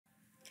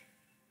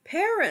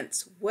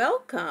Parents,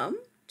 welcome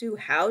to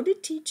How to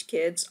Teach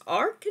Kids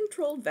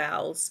R-controlled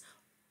vowels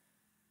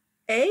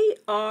A,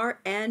 R,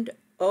 and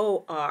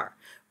O-R.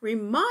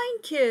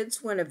 Remind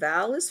kids when a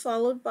vowel is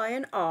followed by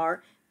an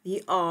R,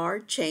 the R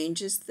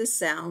changes the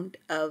sound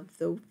of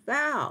the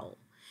vowel.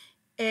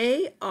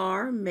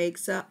 A-R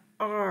makes a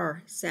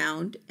R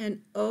sound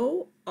and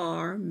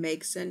O-R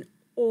makes an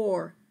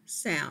OR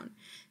sound.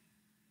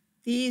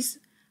 These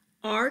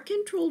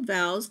R-controlled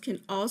vowels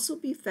can also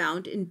be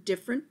found in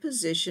different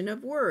position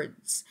of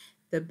words,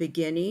 the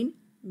beginning,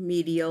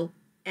 medial,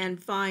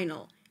 and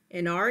final.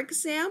 In our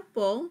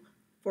example,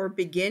 for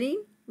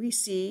beginning, we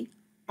see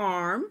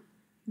arm,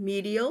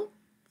 medial,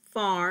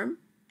 farm,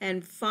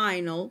 and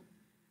final,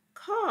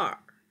 car.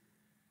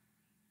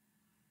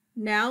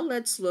 Now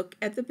let's look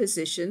at the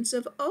positions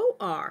of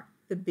OR,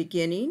 the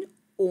beginning,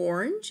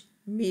 orange,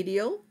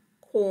 medial,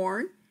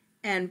 corn,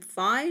 and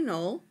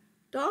final,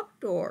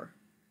 doctor.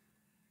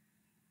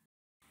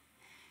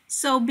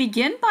 So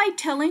begin by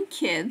telling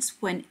kids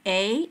when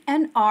A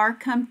and R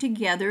come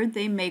together,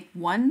 they make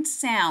one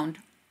sound,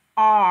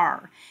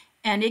 R,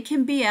 and it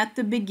can be at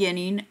the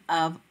beginning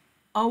of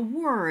a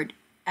word,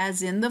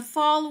 as in the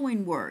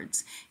following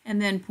words.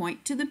 And then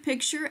point to the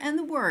picture and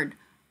the word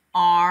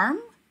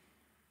arm,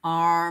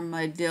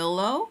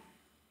 armadillo,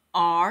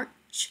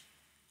 arch,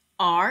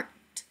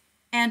 art,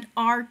 and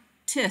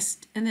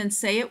artist. And then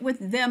say it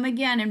with them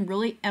again and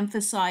really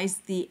emphasize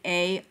the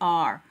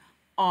AR.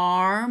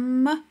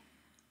 Arm,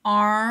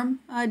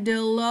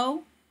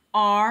 armadillo,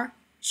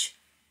 arch,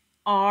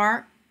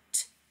 art,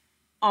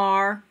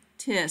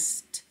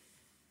 artist.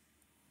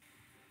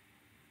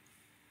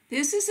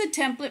 This is a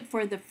template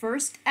for the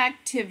first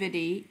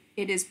activity.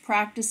 It is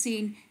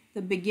practicing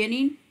the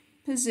beginning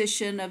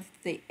position of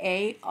the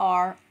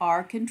AR,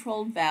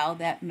 R-controlled vowel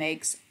that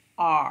makes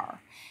R.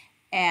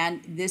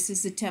 And this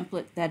is a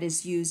template that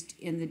is used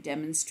in the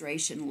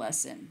demonstration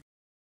lesson.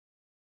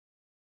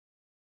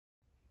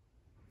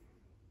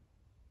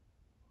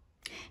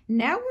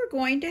 Now we're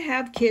going to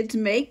have kids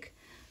make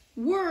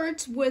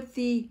words with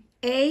the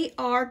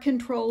AR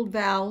controlled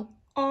vowel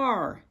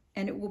R,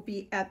 and it will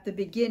be at the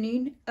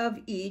beginning of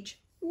each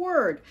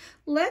word.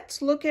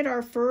 Let's look at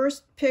our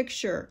first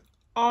picture,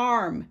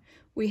 arm.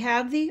 We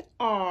have the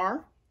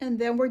R, and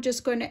then we're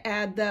just going to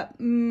add the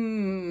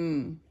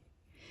And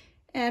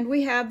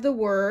we have the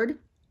word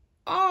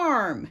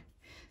arm.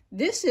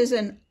 This is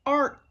an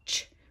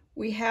arch.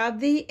 We have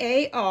the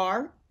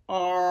AR,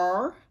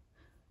 R,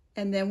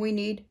 and then we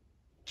need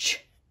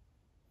ch.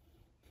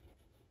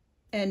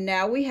 And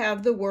now we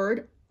have the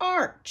word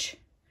arch.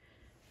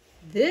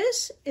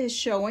 This is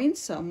showing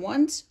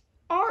someone's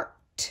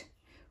art.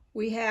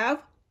 We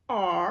have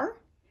R,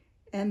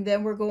 and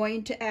then we're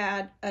going to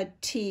add a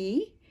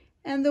T,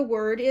 and the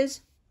word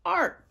is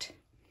art.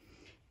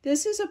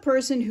 This is a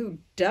person who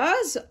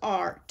does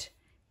art,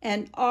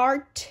 an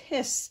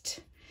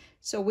artist.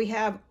 So we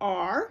have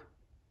R,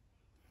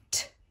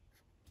 T,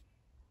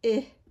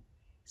 I,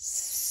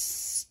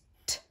 S,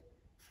 T,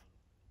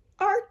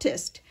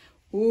 artist.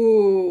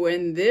 Ooh,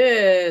 and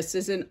this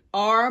is an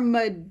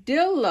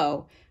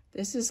armadillo.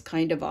 This is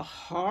kind of a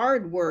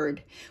hard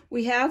word.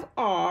 We have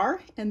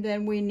R, and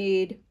then we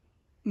need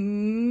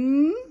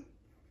dillo.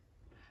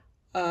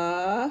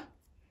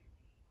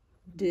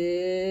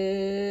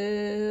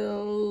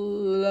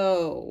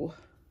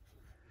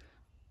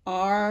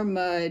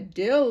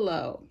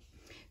 Armadillo.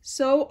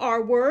 So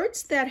our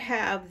words that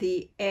have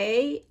the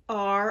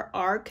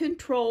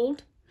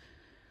R-controlled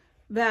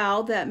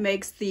vowel that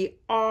makes the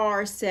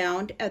R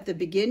sound at the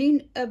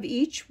beginning of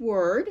each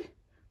word,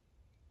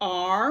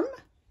 arm,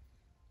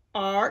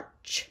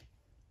 arch,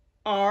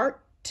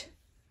 art,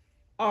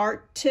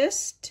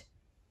 artist,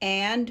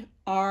 and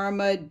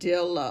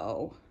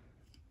armadillo.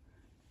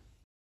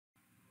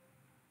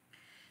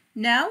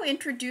 Now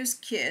introduce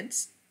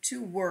kids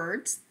to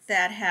words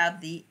that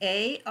have the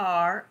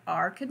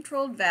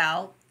R-controlled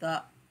vowel,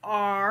 the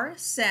R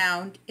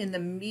sound in the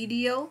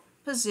medial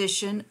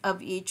position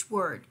of each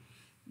word,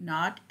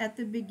 not at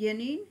the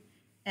beginning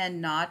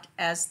and not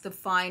as the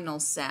final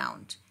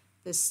sound.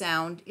 The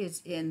sound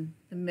is in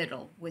the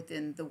middle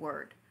within the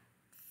word.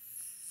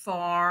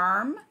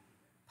 Farm,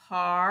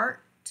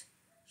 part,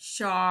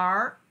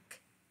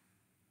 shark,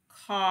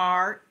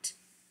 cart,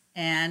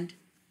 and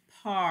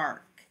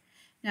park.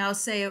 Now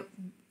say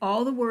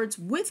all the words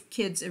with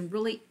kids and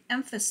really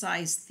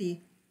emphasize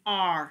the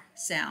R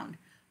sound.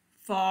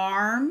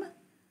 Farm,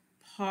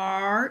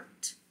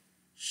 part,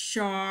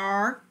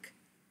 shark,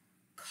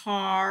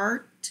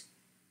 cart,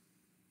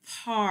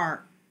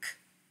 park.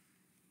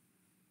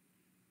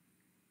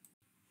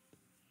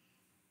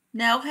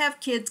 Now have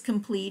kids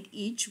complete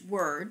each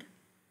word.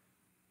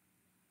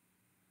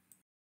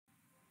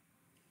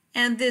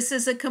 And this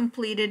is a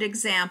completed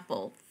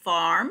example.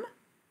 Farm,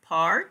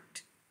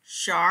 part,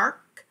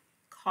 shark,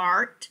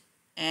 cart,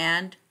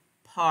 and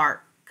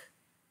park.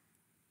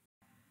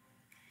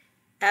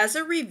 As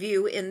a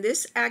review in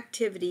this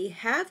activity,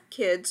 have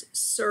kids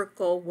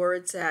circle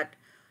words that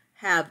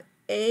have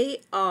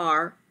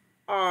AR,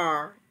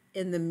 R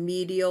in the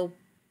medial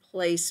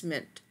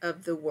placement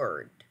of the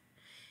word.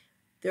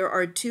 There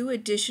are two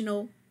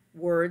additional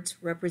words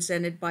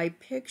represented by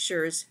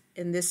pictures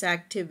in this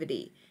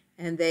activity,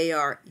 and they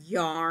are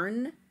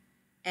yarn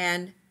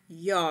and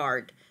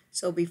yard.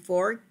 So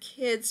before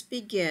kids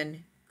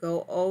begin,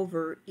 go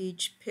over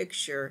each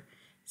picture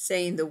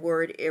saying the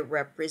word it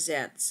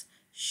represents.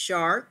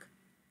 Shark,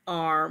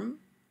 arm,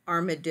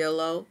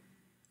 armadillo,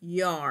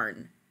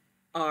 yarn,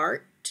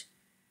 art,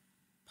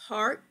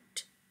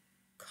 part,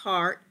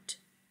 cart,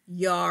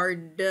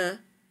 yard,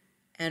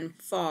 and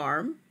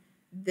farm,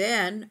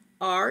 then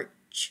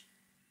arch,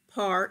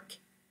 park,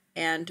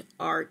 and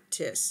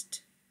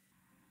artist.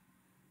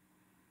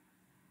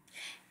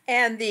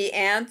 And the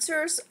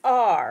answers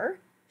are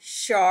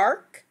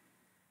shark,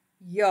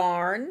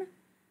 yarn,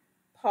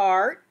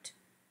 part,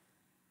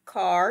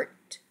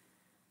 cart,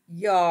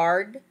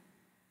 yard,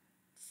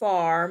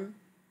 farm,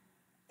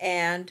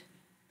 and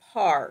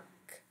park.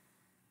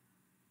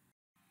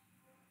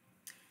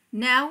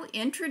 Now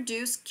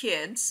introduce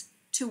kids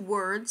to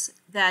words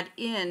that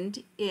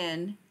end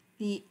in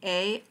the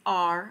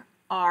ARR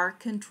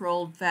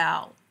controlled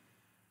vowel.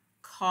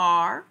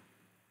 Car,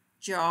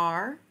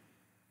 jar,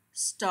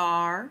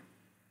 star,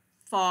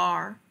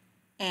 far,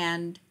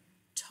 and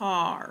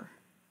tar.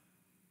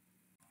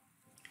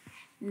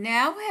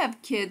 Now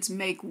have kids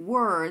make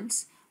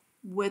words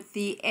with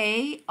the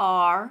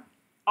ARR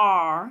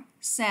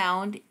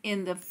sound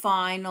in the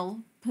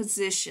final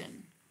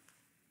position.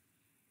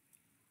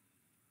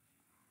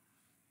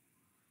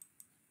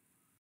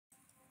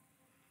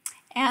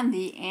 And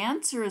the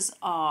answers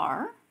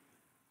are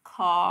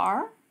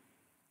car,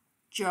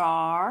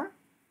 jar,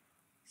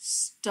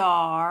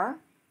 star,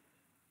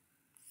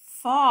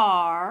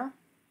 far,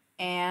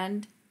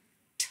 and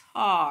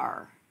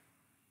tar.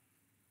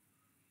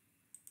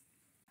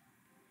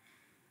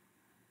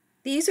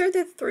 These are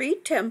the three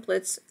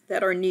templates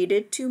that are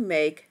needed to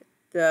make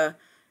the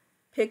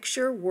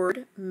picture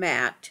word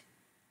mat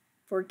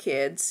for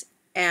kids,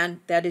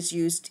 and that is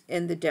used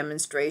in the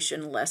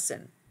demonstration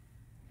lesson.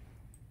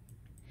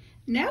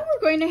 Now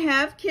we're going to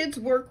have kids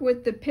work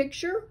with the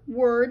picture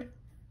word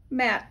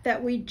mat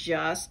that we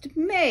just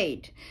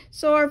made.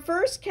 So our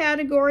first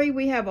category,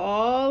 we have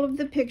all of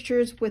the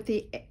pictures with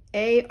the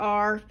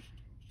ARR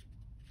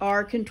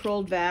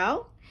controlled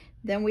vowel.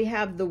 Then we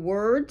have the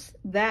words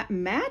that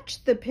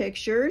match the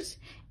pictures.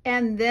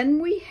 And then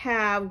we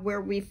have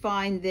where we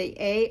find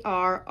the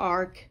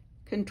ARR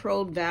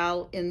controlled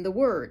vowel in the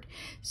word.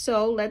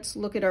 So let's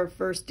look at our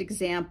first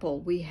example.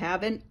 We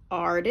have an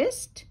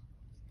artist.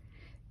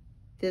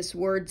 This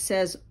word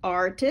says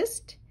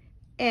artist,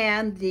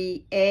 and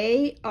the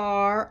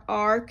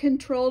ARR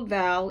controlled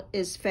vowel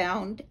is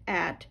found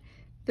at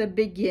the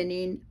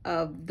beginning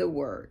of the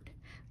word.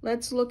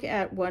 Let's look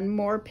at one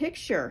more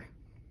picture.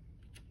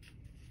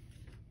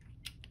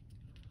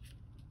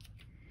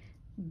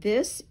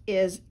 This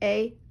is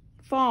a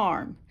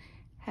farm.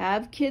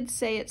 Have kids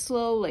say it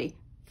slowly.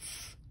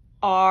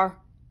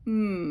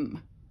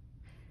 F-R-M.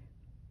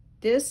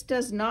 This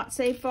does not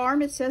say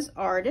farm, it says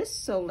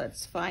artist, so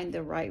let's find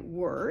the right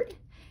word.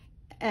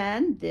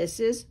 And this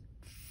is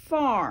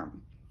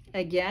farm.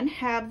 Again,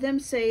 have them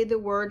say the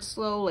word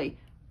slowly.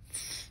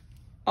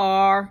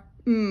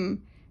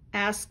 F-R-M.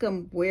 Ask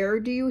them, where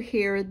do you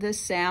hear the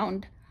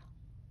sound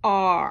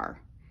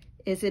R?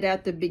 Is it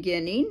at the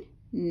beginning?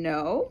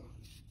 No.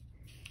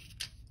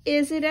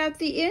 Is it at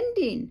the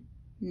ending?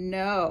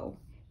 No.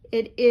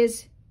 It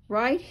is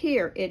right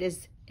here. It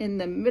is in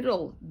the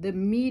middle, the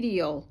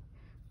medial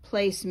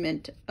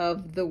placement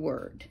of the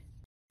word.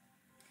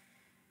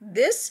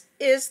 This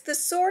is the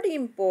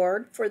sorting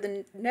board for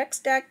the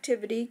next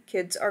activity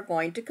kids are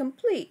going to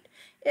complete.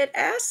 It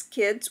asks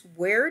kids,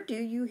 where do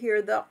you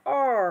hear the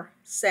R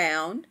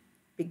sound,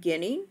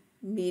 beginning,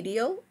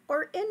 medial,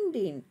 or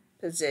ending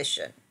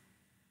position?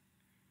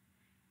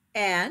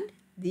 And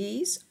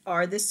these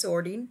are the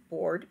sorting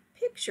board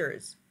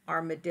pictures: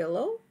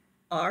 armadillo,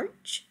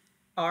 arch,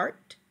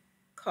 art,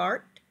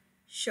 cart,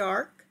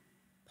 shark,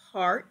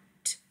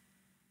 part,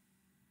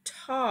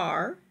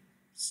 tar,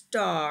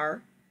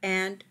 star,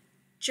 and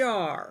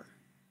jar.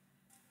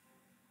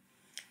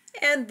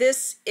 And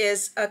this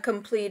is a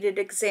completed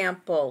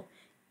example.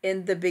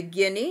 In the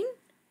beginning,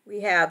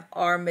 we have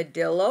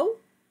armadillo,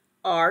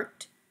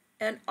 art,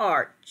 and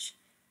arch.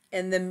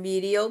 In the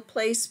medial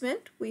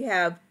placement, we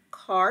have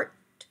cart,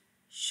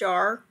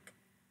 shark,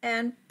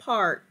 and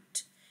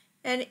part.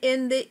 And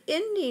in the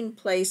ending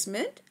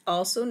placement,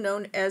 also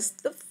known as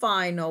the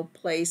final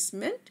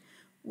placement,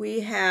 we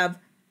have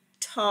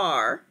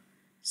tar,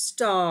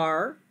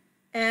 star,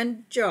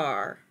 and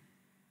jar.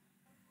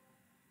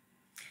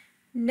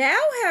 Now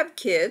have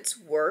kids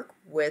work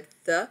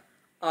with the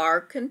R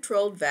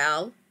controlled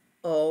vowel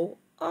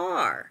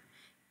O-R.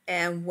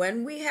 And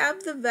when we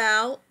have the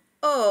vowel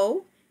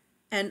O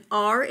and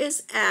R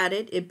is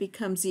added, it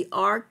becomes the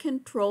R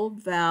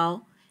controlled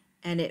vowel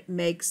and it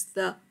makes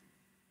the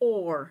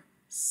OR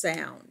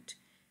sound.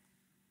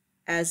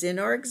 As in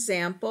our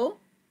example,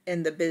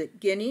 in the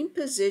beginning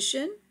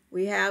position,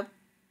 we have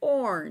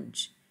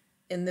orange.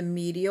 In the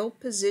medial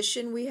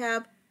position, we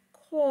have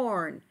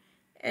corn.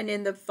 And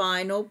in the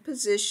final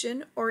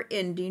position or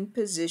ending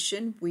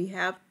position, we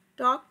have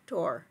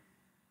doctor.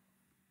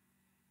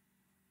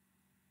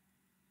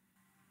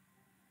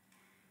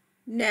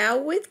 Now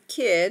with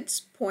kids,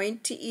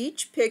 point to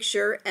each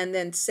picture and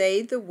then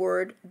say the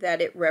word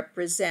that it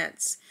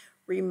represents.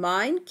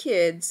 Remind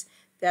kids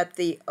that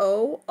the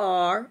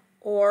OR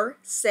or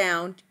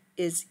sound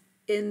is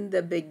in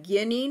the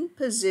beginning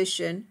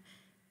position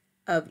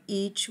of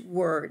each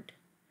word.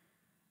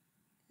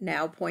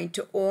 Now point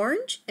to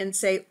orange and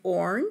say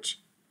orange,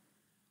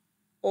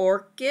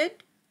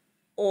 orchid,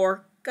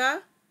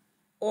 orca,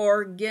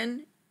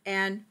 organ,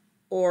 and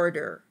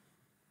order.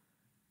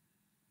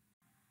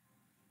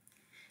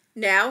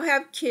 Now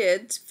have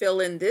kids fill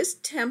in this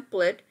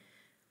template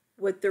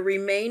with the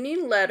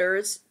remaining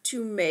letters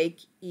to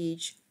make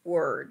each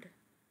word.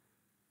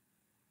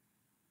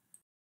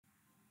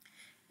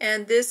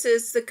 And this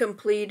is the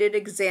completed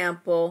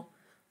example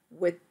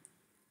with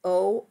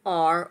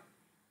OR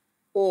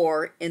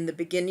or in the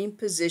beginning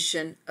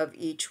position of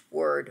each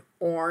word.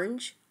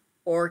 Orange,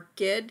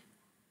 orchid,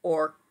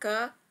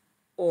 orca,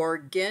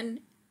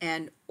 organ,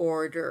 and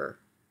order.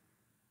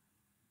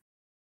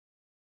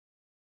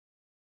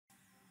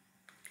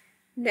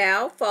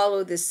 Now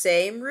follow the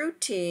same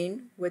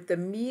routine with the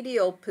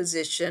medial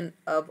position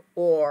of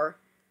or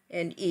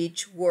in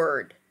each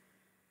word.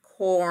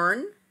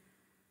 Corn,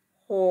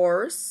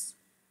 horse,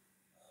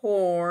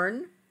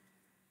 horn,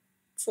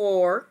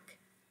 fork,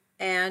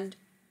 and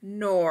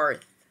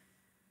north.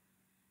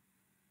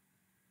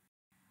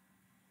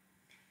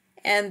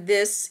 And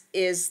this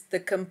is the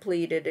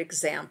completed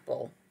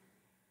example.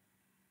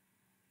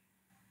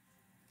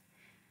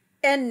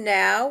 And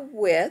now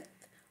with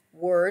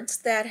words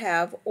that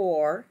have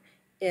or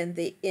in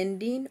the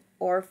ending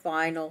or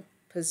final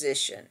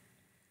position.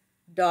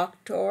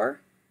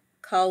 Doctor,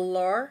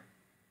 color,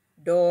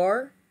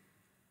 door,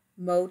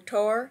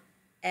 motor,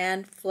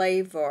 and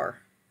flavor.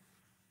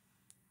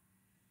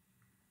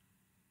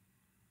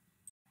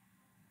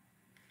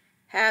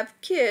 Have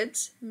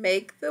kids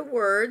make the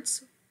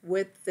words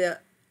with the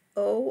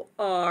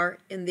OR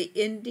in the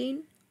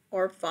ending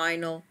or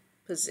final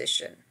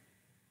position.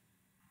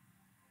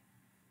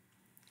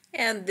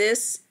 And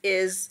this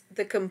is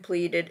the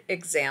completed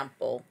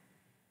example.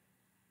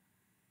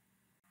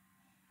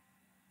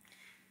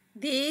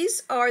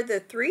 These are the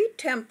 3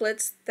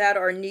 templates that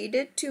are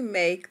needed to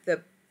make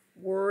the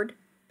word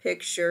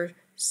picture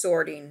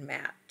sorting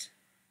mat.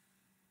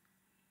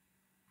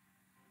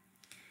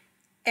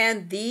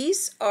 And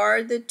these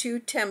are the 2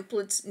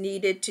 templates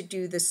needed to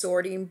do the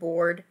sorting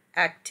board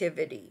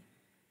activity.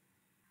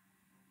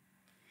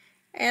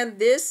 And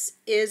this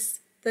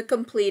is the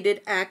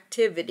completed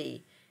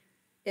activity.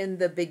 In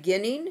the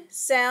beginning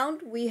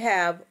sound, we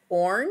have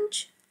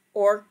orange,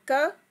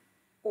 orca,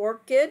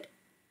 orchid,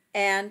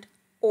 and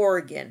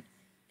organ.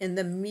 In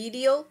the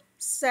medial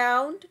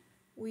sound,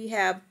 we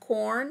have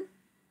corn,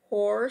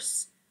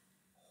 horse,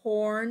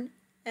 horn,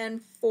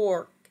 and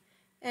fork.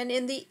 And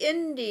in the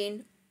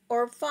ending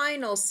or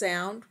final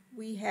sound,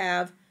 we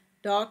have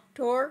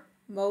doctor,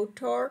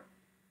 motor,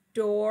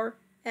 door,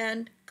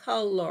 and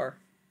color.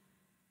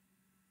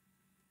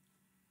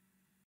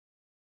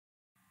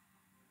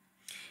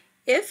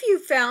 If you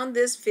found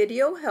this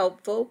video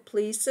helpful,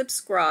 please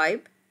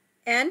subscribe.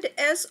 And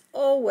as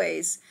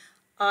always,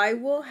 I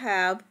will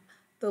have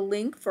the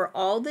link for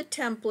all the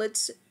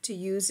templates to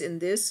use in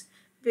this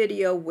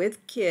video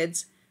with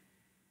kids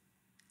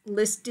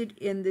listed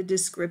in the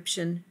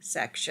description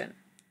section.